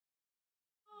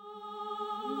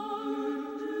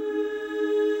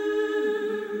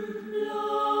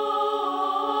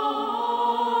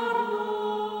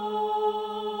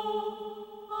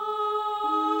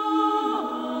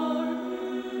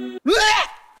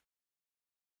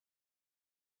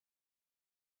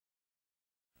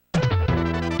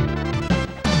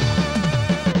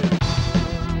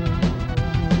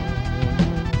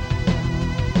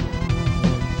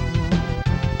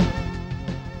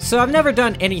So I've never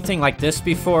done anything like this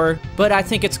before, but I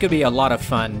think it's gonna be a lot of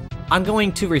fun. I'm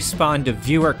going to respond to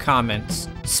viewer comments,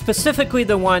 specifically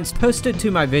the ones posted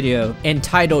to my video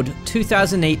entitled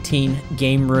 2018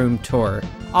 Gameroom Tour.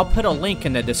 I'll put a link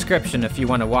in the description if you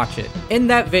want to watch it. In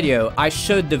that video, I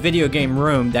showed the video game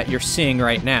room that you're seeing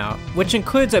right now, which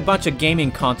includes a bunch of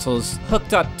gaming consoles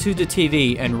hooked up to the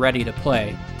TV and ready to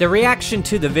play. The reaction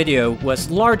to the video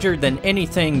was larger than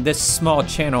anything this small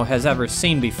channel has ever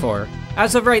seen before.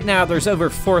 As of right now, there's over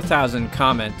 4,000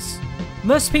 comments.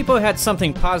 Most people had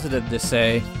something positive to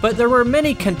say, but there were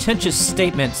many contentious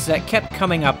statements that kept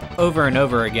coming up over and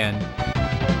over again.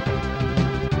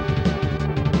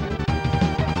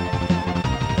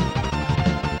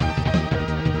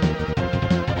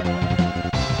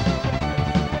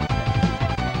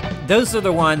 Those are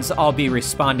the ones I'll be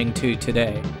responding to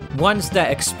today. Ones that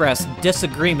express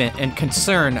disagreement and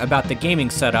concern about the gaming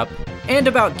setup and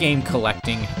about game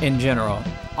collecting in general.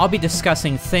 I'll be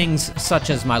discussing things such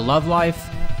as my love life,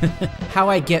 how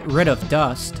I get rid of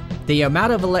dust, the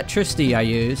amount of electricity I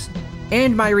use,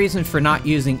 and my reason for not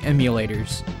using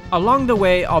emulators. Along the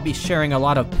way, I'll be sharing a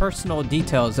lot of personal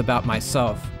details about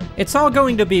myself. It's all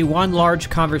going to be one large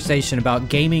conversation about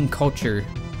gaming culture.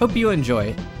 Hope you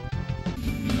enjoy.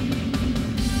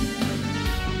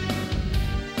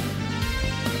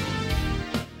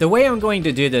 The way I'm going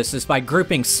to do this is by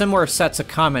grouping similar sets of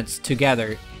comments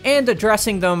together and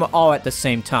addressing them all at the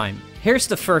same time. Here's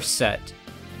the first set.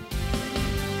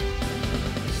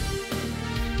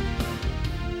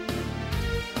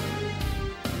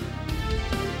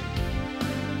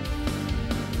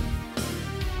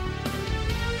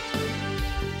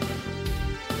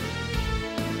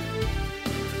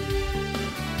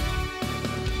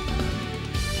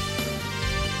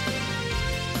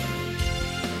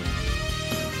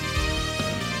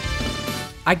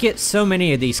 I get so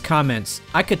many of these comments,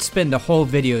 I could spend the whole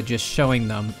video just showing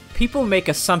them. People make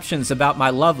assumptions about my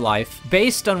love life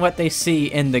based on what they see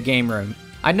in the game room.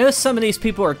 I know some of these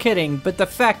people are kidding, but the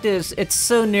fact is, it's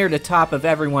so near the top of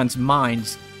everyone's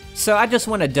minds, so I just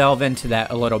want to delve into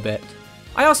that a little bit.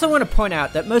 I also want to point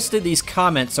out that most of these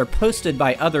comments are posted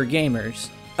by other gamers.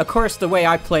 Of course, the way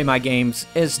I play my games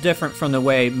is different from the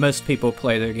way most people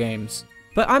play their games.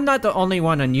 But I'm not the only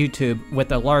one on YouTube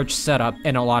with a large setup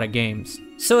and a lot of games.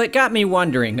 So it got me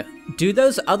wondering, do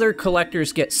those other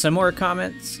collectors get similar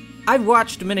comments? I've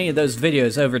watched many of those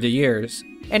videos over the years,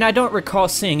 and I don't recall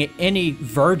seeing any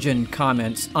virgin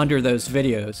comments under those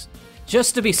videos.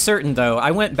 Just to be certain though, I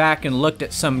went back and looked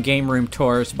at some game room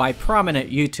tours by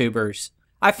prominent YouTubers.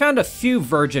 I found a few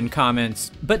virgin comments,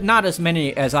 but not as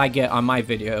many as I get on my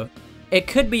video. It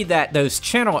could be that those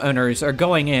channel owners are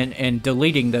going in and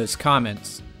deleting those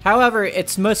comments. However,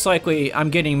 it's most likely I'm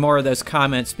getting more of those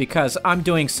comments because I'm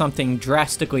doing something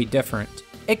drastically different.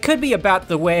 It could be about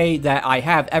the way that I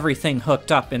have everything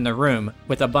hooked up in the room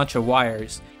with a bunch of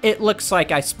wires. It looks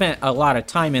like I spent a lot of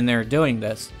time in there doing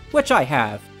this, which I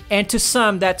have. And to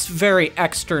some, that's very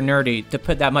extra nerdy to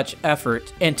put that much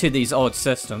effort into these old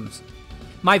systems.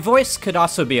 My voice could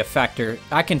also be a factor.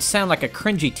 I can sound like a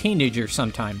cringy teenager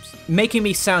sometimes, making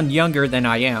me sound younger than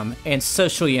I am and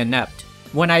socially inept.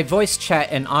 When I voice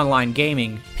chat in online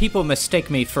gaming, people mistake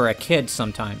me for a kid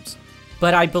sometimes.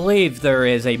 But I believe there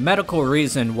is a medical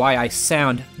reason why I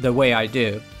sound the way I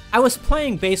do. I was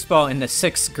playing baseball in the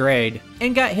 6th grade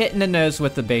and got hit in the nose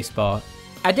with the baseball.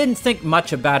 I didn't think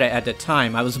much about it at the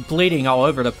time. I was bleeding all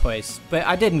over the place, but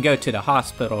I didn't go to the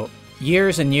hospital.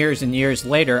 Years and years and years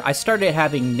later, I started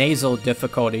having nasal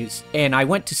difficulties, and I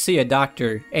went to see a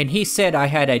doctor, and he said I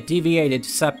had a deviated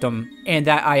septum, and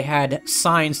that I had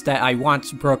signs that I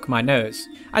once broke my nose.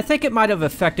 I think it might have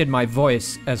affected my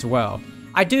voice as well.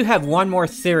 I do have one more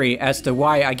theory as to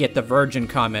why I get the virgin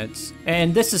comments,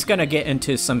 and this is gonna get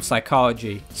into some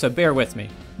psychology, so bear with me.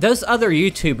 Those other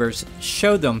YouTubers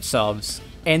show themselves,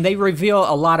 and they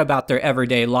reveal a lot about their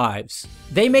everyday lives.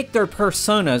 They make their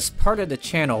personas part of the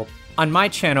channel. On my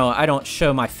channel, I don't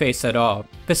show my face at all,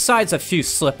 besides a few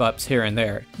slip-ups here and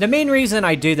there. The main reason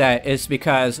I do that is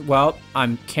because, well,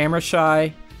 I'm camera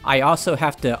shy. I also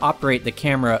have to operate the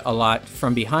camera a lot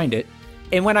from behind it.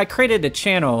 And when I created the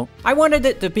channel, I wanted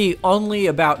it to be only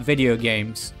about video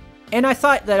games. And I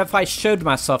thought that if I showed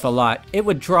myself a lot, it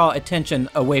would draw attention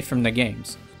away from the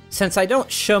games. Since I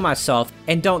don't show myself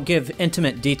and don't give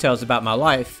intimate details about my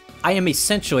life, I am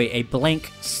essentially a blank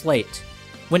slate.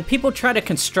 When people try to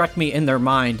construct me in their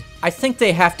mind, I think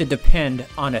they have to depend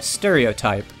on a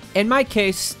stereotype. In my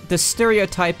case, the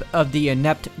stereotype of the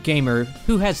inept gamer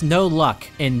who has no luck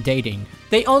in dating.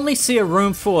 They only see a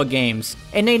room full of games,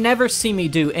 and they never see me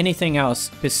do anything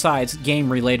else besides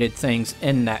game-related things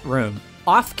in that room.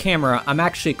 Off camera, I'm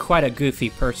actually quite a goofy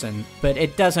person, but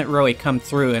it doesn't really come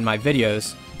through in my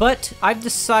videos. But I've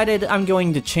decided I'm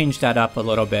going to change that up a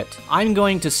little bit. I'm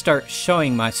going to start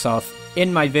showing myself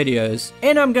in my videos,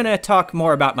 and I'm gonna talk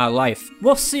more about my life.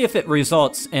 We'll see if it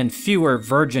results in fewer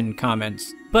virgin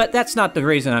comments. But that's not the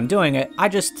reason I'm doing it. I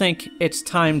just think it's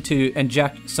time to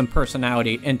inject some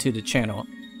personality into the channel.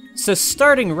 So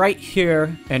starting right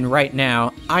here and right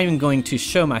now, I'm going to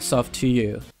show myself to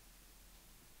you.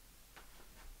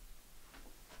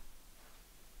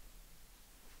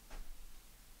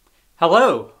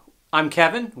 Hello, I'm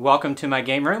Kevin. Welcome to my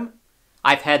game room.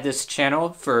 I've had this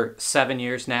channel for 7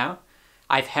 years now.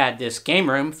 I've had this game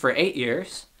room for 8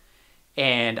 years.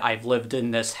 And I've lived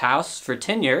in this house for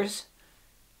 10 years.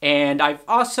 And I've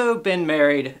also been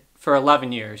married for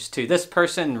 11 years to this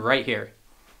person right here.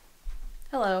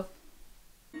 Hello.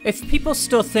 If people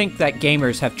still think that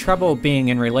gamers have trouble being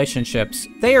in relationships,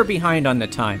 they are behind on the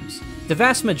times. The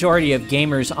vast majority of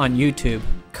gamers on YouTube,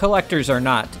 collectors or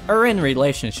not, are in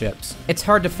relationships. It's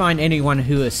hard to find anyone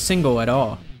who is single at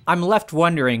all. I'm left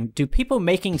wondering, do people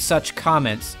making such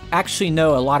comments actually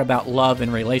know a lot about love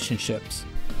and relationships?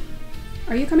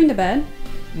 Are you coming to bed?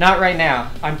 Not right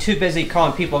now. I'm too busy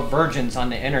calling people virgins on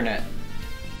the internet.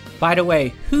 By the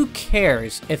way, who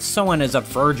cares if someone is a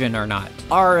virgin or not,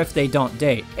 or if they don't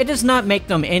date? It does not make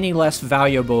them any less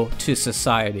valuable to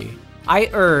society. I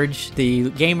urge the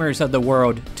gamers of the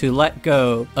world to let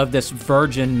go of this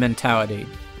virgin mentality.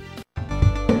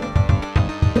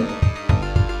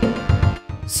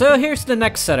 So here's the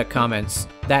next set of comments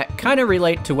that kind of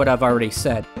relate to what I've already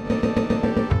said.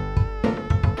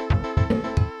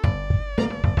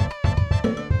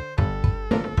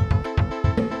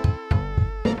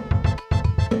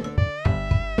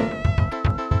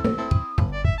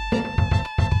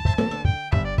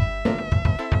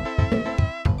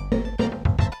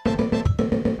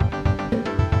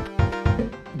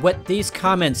 What these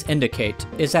comments indicate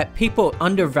is that people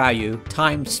undervalue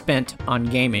time spent on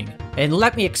gaming. And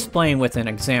let me explain with an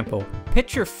example.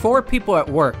 Picture 4 people at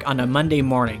work on a Monday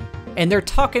morning, and they're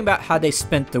talking about how they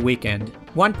spent the weekend.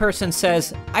 One person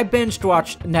says, I binged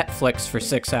watched Netflix for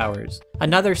 6 hours.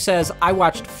 Another says, I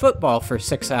watched football for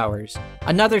 6 hours.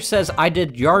 Another says, I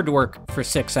did yard work for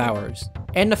 6 hours.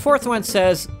 And the fourth one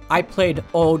says, I played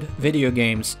old video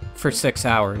games for 6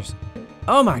 hours.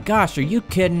 Oh my gosh, are you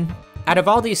kidding? Out of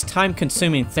all these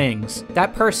time-consuming things,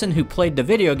 that person who played the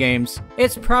video games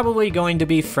is probably going to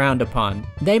be frowned upon.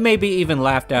 They may be even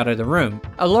laughed out of the room.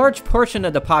 A large portion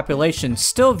of the population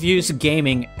still views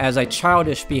gaming as a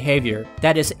childish behavior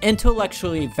that is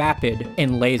intellectually vapid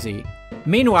and lazy.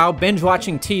 Meanwhile,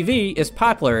 binge-watching TV is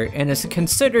popular and is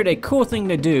considered a cool thing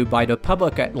to do by the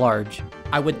public at large.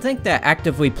 I would think that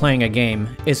actively playing a game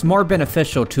is more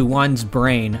beneficial to one's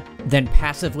brain than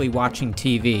passively watching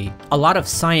TV. A lot of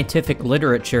scientific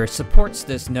literature supports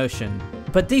this notion,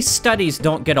 but these studies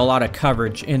don't get a lot of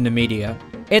coverage in the media.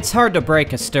 It's hard to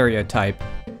break a stereotype.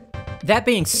 That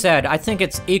being said, I think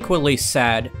it's equally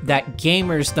sad that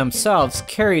gamers themselves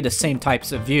carry the same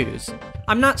types of views.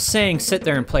 I'm not saying sit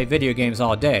there and play video games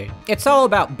all day. It's all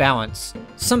about balance.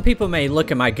 Some people may look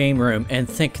at my game room and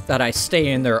think that I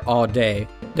stay in there all day.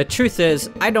 The truth is,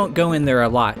 I don't go in there a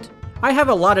lot. I have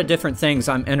a lot of different things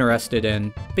I'm interested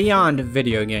in, beyond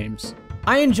video games.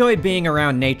 I enjoy being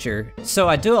around nature, so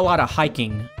I do a lot of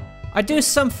hiking. I do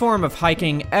some form of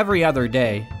hiking every other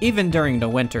day, even during the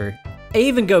winter. I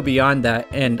even go beyond that,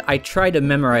 and I try to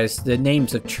memorize the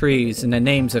names of trees and the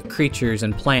names of creatures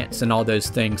and plants and all those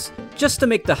things, just to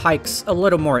make the hikes a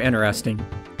little more interesting.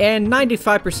 And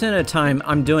 95% of the time,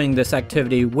 I'm doing this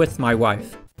activity with my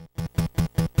wife.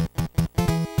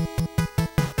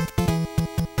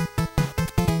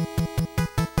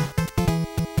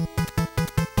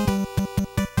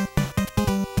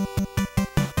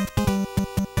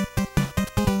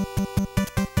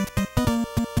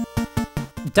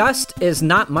 Dust is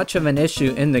not much of an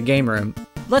issue in the game room.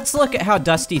 Let's look at how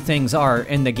dusty things are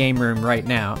in the game room right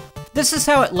now. This is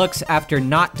how it looks after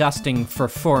not dusting for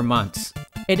 4 months.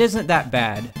 It isn't that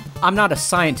bad. I'm not a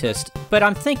scientist, but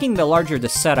I'm thinking the larger the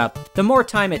setup, the more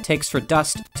time it takes for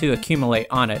dust to accumulate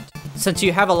on it. Since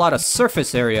you have a lot of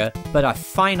surface area, but a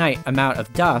finite amount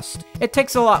of dust, it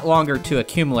takes a lot longer to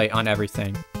accumulate on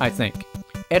everything, I think.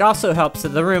 It also helps that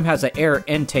the room has an air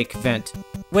intake vent,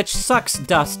 which sucks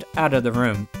dust out of the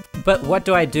room. But what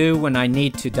do I do when I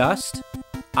need to dust?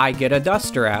 I get a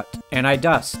duster out, and I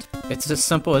dust. It's as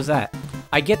simple as that.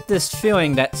 I get this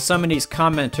feeling that some of these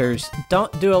commenters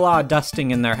don't do a lot of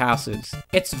dusting in their houses.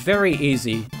 It's very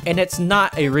easy, and it's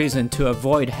not a reason to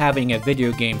avoid having a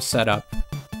video game set up.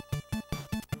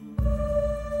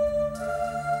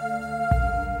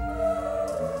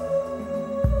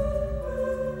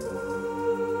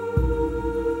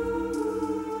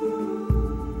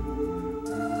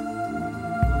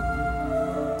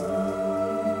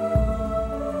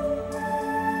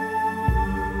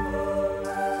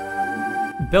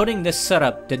 building this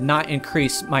setup did not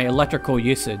increase my electrical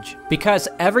usage because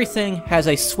everything has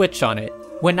a switch on it.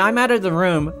 When I'm out of the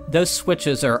room, those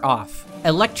switches are off.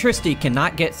 Electricity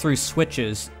cannot get through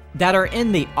switches that are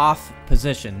in the off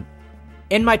position.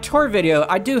 In my tour video,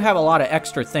 I do have a lot of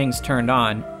extra things turned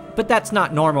on, but that's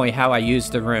not normally how I use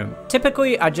the room.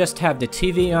 Typically, I just have the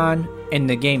TV on and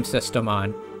the game system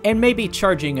on, and maybe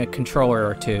charging a controller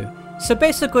or two. So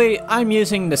basically, I'm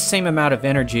using the same amount of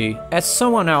energy as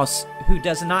someone else who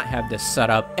does not have this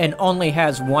setup and only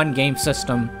has one game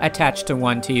system attached to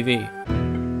one TV.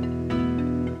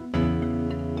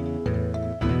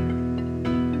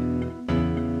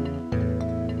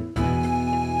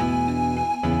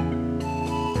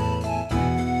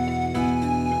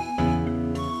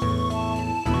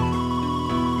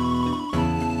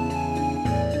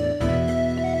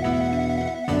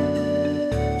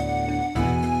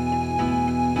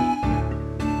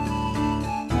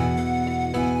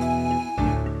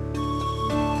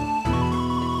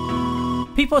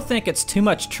 People think it's too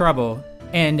much trouble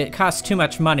and it costs too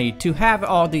much money to have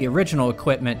all the original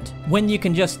equipment when you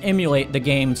can just emulate the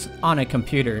games on a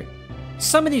computer.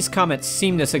 Some of these comments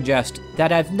seem to suggest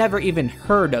that I've never even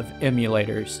heard of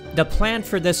emulators. The plan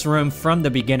for this room from the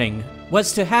beginning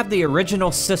was to have the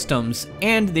original systems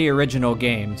and the original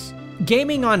games.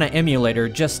 Gaming on an emulator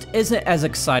just isn't as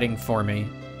exciting for me.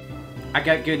 I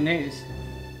got good news.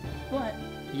 What?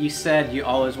 You said you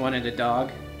always wanted a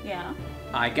dog. Yeah.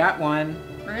 I got one.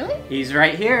 Really? He's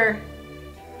right here.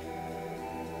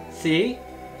 See?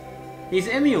 He's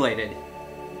emulated.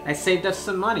 I saved us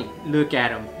some money. Look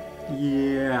at him.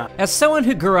 Yeah. As someone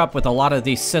who grew up with a lot of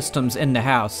these systems in the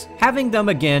house, having them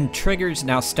again triggers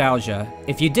nostalgia.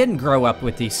 If you didn't grow up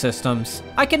with these systems,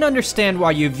 I can understand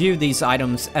why you view these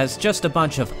items as just a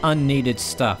bunch of unneeded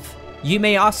stuff. You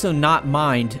may also not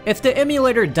mind if the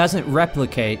emulator doesn't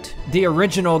replicate the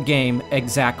original game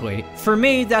exactly. For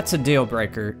me, that's a deal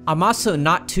breaker. I'm also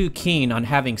not too keen on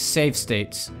having save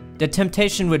states. The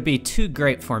temptation would be too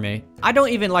great for me. I don't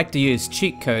even like to use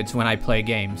cheat codes when I play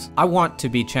games. I want to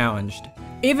be challenged.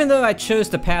 Even though I chose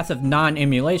the path of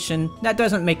non-emulation, that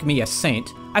doesn't make me a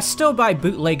saint. I still buy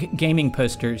bootleg gaming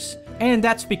posters, and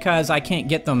that's because I can't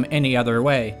get them any other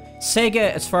way.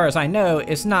 Sega, as far as I know,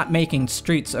 is not making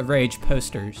Streets of Rage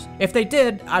posters. If they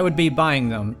did, I would be buying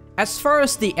them. As far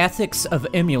as the ethics of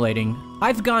emulating,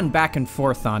 I've gone back and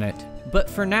forth on it. But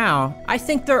for now, I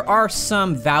think there are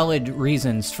some valid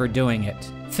reasons for doing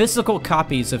it. Physical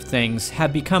copies of things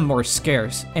have become more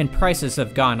scarce, and prices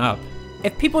have gone up.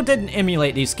 If people didn't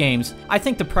emulate these games, I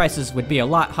think the prices would be a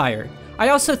lot higher. I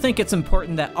also think it's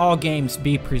important that all games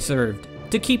be preserved,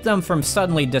 to keep them from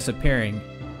suddenly disappearing.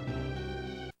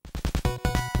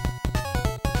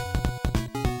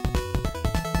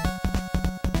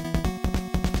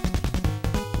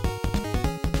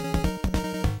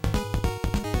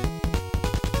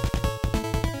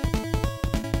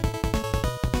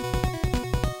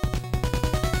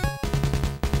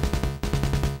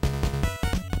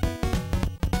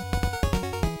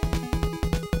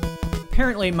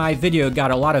 Apparently my video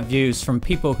got a lot of views from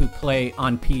people who play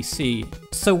on PC.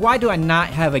 So why do I not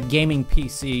have a gaming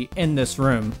PC in this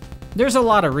room? There's a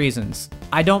lot of reasons.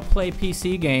 I don't play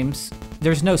PC games,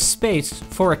 there's no space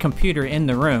for a computer in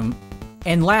the room,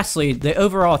 and lastly, the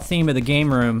overall theme of the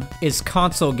game room is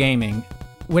console gaming.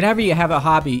 Whenever you have a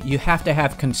hobby, you have to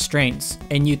have constraints,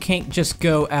 and you can't just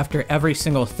go after every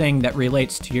single thing that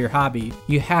relates to your hobby.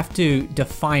 You have to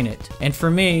define it. And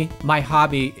for me, my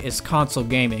hobby is console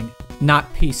gaming,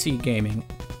 not PC gaming.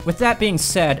 With that being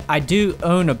said, I do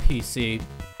own a PC,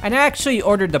 and I actually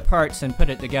ordered the parts and put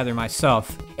it together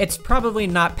myself. It's probably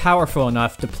not powerful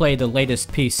enough to play the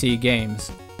latest PC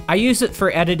games. I use it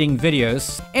for editing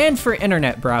videos and for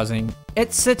internet browsing.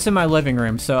 It sits in my living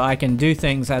room so I can do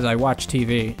things as I watch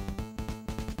TV.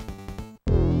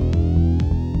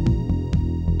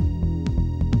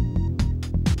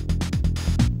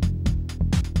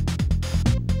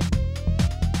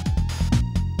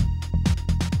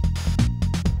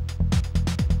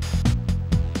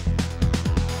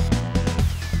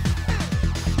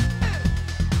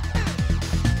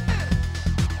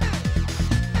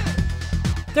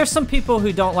 There's some people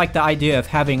who don't like the idea of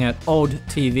having an old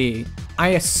TV. I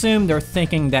assume they're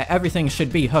thinking that everything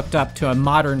should be hooked up to a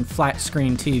modern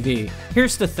flat-screen TV.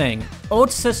 Here's the thing, old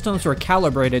systems were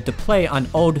calibrated to play on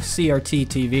old CRT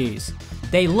TVs.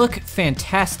 They look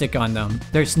fantastic on them,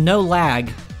 there's no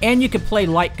lag, and you can play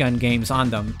light gun games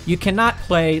on them. You cannot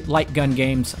play light gun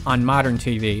games on modern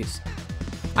TVs.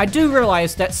 I do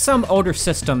realize that some older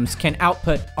systems can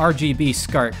output RGB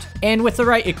SCART, and with the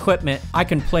right equipment, I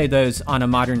can play those on a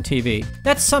modern TV.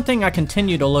 That's something I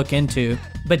continue to look into,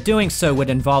 but doing so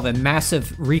would involve a massive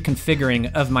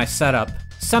reconfiguring of my setup,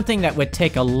 something that would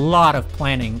take a lot of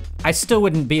planning. I still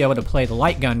wouldn't be able to play the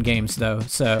light gun games though,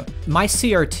 so my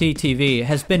CRT TV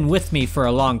has been with me for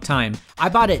a long time. I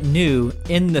bought it new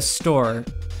in the store,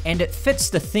 and it fits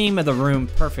the theme of the room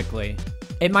perfectly.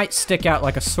 It might stick out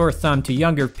like a sore thumb to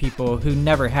younger people who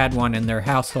never had one in their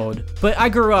household, but I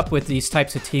grew up with these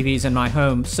types of TVs in my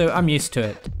home, so I'm used to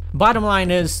it. Bottom line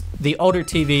is, the older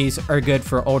TVs are good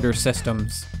for older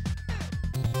systems.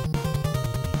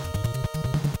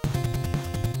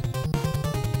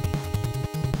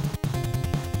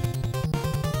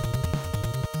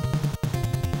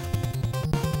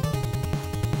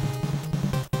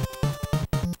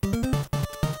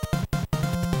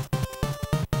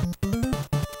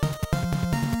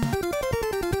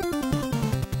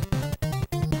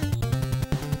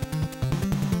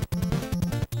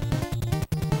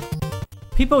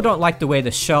 People don't like the way the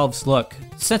shelves look.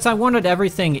 Since I wanted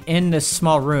everything in this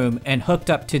small room and hooked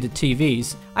up to the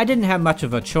TVs, I didn't have much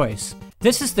of a choice.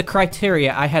 This is the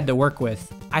criteria I had to work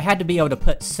with. I had to be able to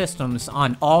put systems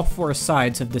on all four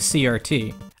sides of the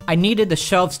CRT. I needed the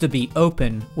shelves to be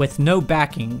open with no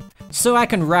backing, so I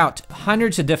can route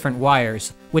hundreds of different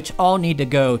wires, which all need to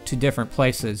go to different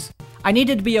places. I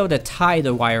needed to be able to tie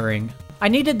the wiring. I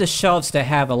needed the shelves to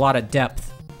have a lot of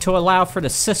depth to allow for the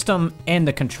system and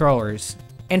the controllers.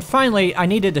 And finally, I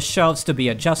needed the shelves to be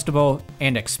adjustable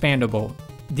and expandable.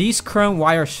 These chrome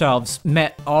wire shelves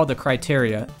met all the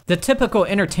criteria. The typical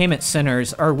entertainment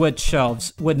centers or wood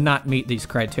shelves would not meet these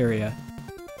criteria.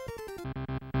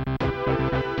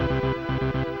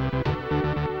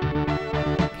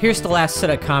 Here's the last set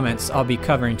of comments I'll be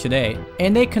covering today,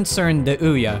 and they concern the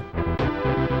Ouya.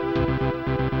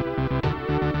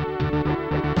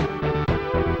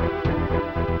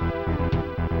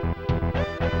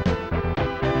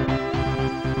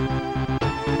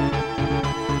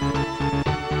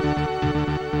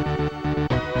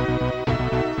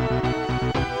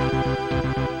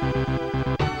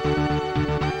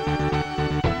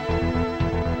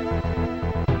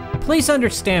 Please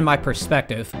understand my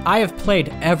perspective. I have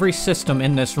played every system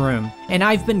in this room, and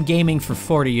I've been gaming for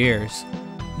 40 years.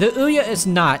 The Ouya is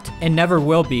not, and never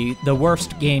will be, the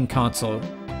worst game console.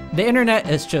 The internet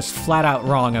is just flat out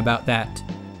wrong about that.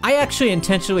 I actually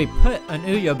intentionally put an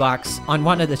Ouya box on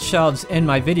one of the shelves in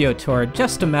my video tour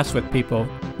just to mess with people,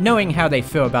 knowing how they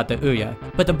feel about the Ouya.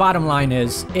 But the bottom line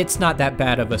is, it's not that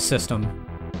bad of a system.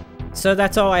 So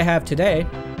that's all I have today.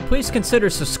 Please consider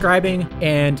subscribing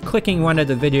and clicking one of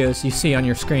the videos you see on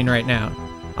your screen right now.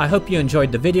 I hope you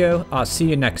enjoyed the video. I'll see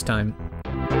you next time.